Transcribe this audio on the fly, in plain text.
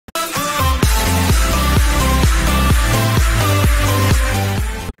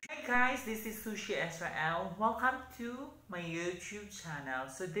guys, this is Sushi Israel. Welcome to my YouTube channel.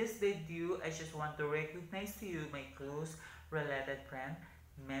 So this video, I just want to recognize to you my close related friend,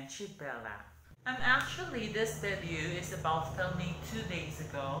 Menche Bella. This video is about filming 2 days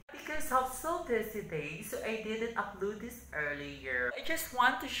ago because of so busy days, so I didn't upload this earlier. I just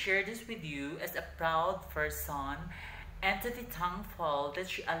want to share this with you as a proud person and to be thankful that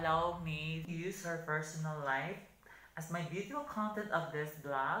she allowed me to use her personal life as my beautiful content of this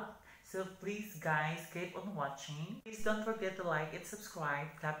vlog. So please guys, keep on watching. Please don't forget to like and subscribe,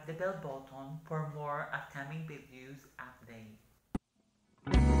 tap the bell button for more upcoming videos update.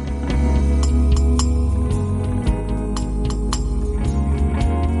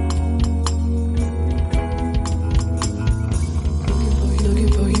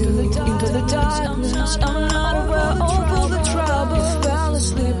 Looking for you into the darkness. I'm not aware of all the trouble. You fell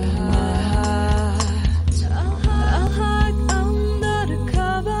asleep in my heart. I'll hide under the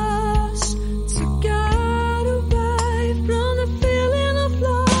covers to get away from the feeling of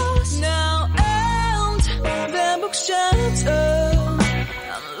loss. Now and then books shattered.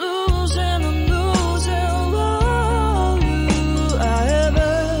 I'm losing all you I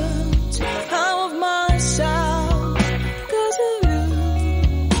ever out of myself 'cause of you.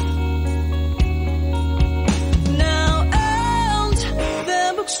 Now and then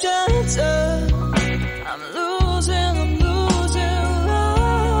books shattered. I'm losing